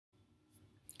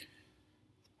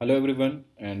Hello everyone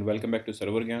and welcome back to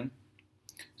Server Gyan.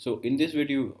 So in this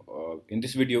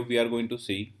video we are going to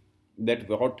see that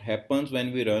what happens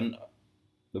when we run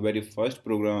the very first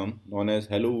program known as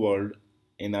HelloWorld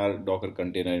in our Docker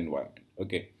container environment.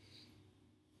 Okay.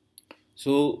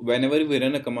 So whenever we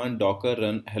run a command docker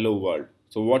run HelloWorld,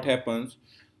 so what happens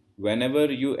whenever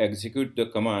you execute the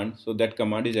command? So that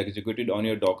command is executed on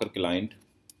your Docker client.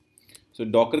 So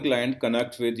Docker client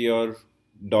connects with your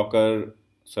Docker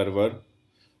server.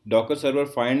 Docker server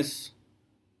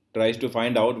tries to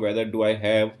find out whether do I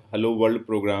have hello world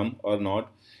program or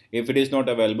not. If it is not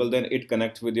available, then it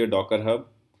connects with your Docker hub.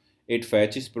 It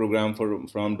fetches program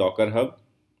from Docker hub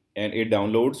and it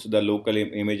downloads the local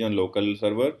image on local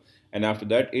server, and after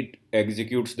that it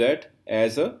executes that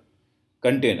as a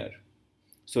container.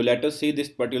 So let us see this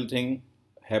particular thing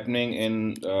happening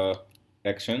in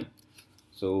action.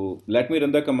 So let me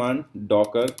run the command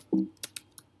docker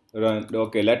run.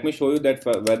 Okay, let me show you that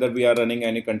whether we are running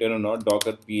any container or not.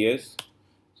 Docker ps,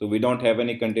 so we don't have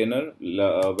any container,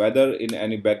 whether in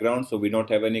any background, so we don't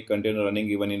have any container running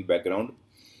even in background.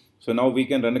 So now we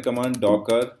can run a command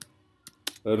docker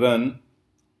run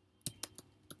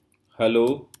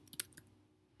hello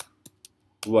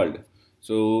world.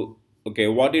 So okay,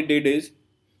 what it did is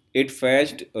it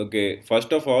fetched, okay,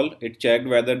 first of all it checked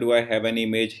whether do I have an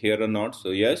image here or not.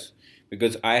 So yes,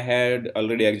 because I had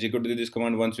already executed this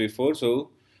command once before. So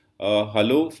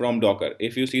hello from Docker,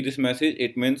 if you see this message,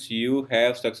 it means you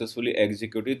have successfully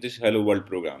executed this hello world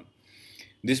program.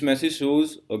 This message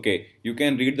shows, okay, you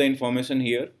can read the information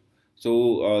here.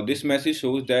 So this message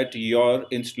shows that your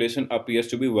installation appears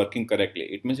to be working correctly.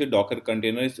 It means your Docker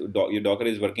container your Docker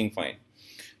is working fine.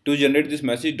 To generate this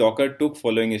message, Docker took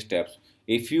following steps.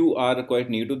 If you are quite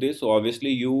new to this, so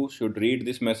obviously you should read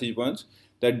this message once,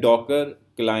 that Docker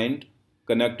client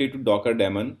connected to Docker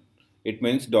daemon, it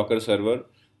means Docker server.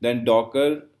 Then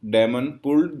Docker daemon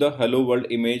pulled the hello world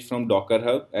image from Docker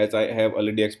hub, as I have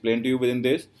already explained to you within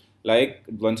this. Like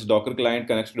once Docker client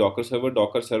connects to Docker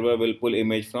server will pull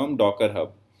image from Docker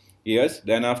hub. Yes,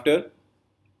 then after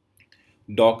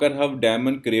Docker hub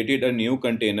daemon created a new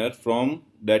container from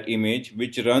that image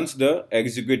which runs the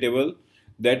executable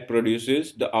that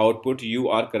produces the output you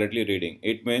are currently reading.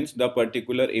 It means the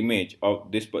particular image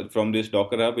of this from this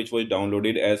Docker hub which was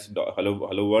downloaded as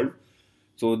hello world.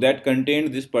 So that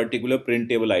contained this particular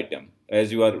printable item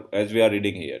as we are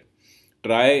reading here.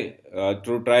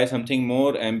 Try something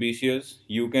more ambitious.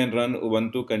 You can run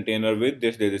Ubuntu container with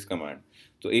this command.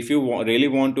 So if you really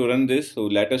want to run this, so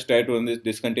let us try to run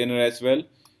this container as well.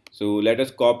 So let us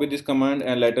copy this command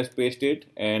and let us paste it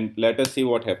and let us see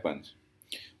what happens.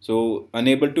 So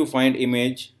unable to find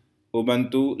image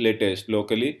Ubuntu latest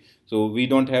locally. So we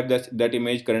don't have that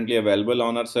image currently available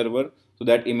on our server. So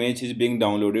that image is being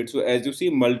downloaded. So as you see,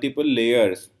 multiple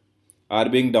layers are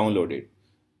being downloaded.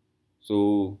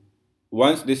 So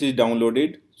once this is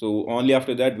downloaded, so only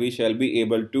after that we shall be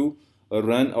able to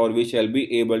run, or we shall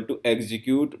be able to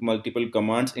execute multiple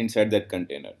commands inside that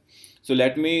container. So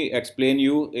let me explain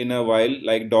you in a while.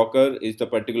 Like docker is the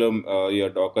particular your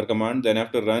docker command. Then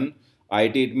after run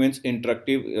it means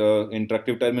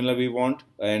interactive terminal we want,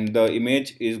 and the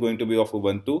image is going to be of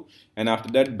Ubuntu, and after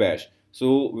that bash.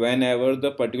 So whenever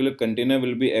the particular container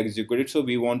will be executed, so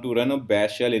we want to run a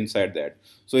bash shell inside that.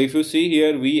 So if you see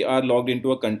here, we are logged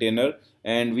into a container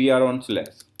and we are on slash.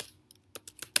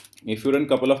 If you run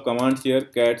couple of commands here,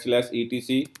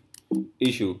 cat/etc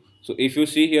issue. So if you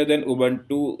see here, then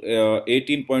Ubuntu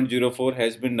 18.04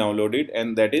 has been downloaded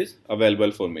and that is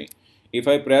available for me. If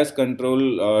I press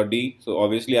Ctrl D, so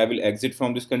obviously I will exit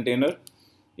from this container.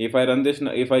 If I run this,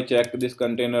 if I check this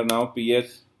container now,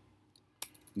 ps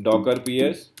docker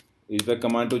ps is the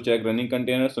command to check running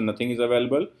container, so nothing is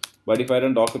available. But if I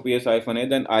run docker ps-a,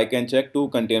 then I can check two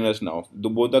containers now.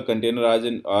 Both the containers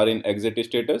are in exit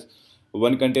status.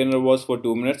 One container was for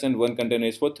 2 minutes and one container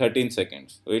is for 13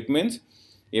 seconds. So it means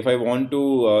if I want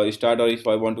to start, or if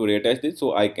I want to reattach this,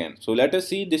 so I can. So let us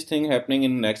see this thing happening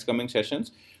in next coming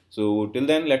sessions. So till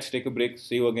then, let's take a break.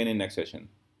 See you again in next session.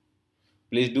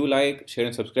 Please do like, share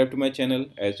and subscribe to my channel,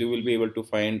 as you will be able to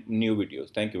find new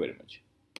videos. Thank you very much.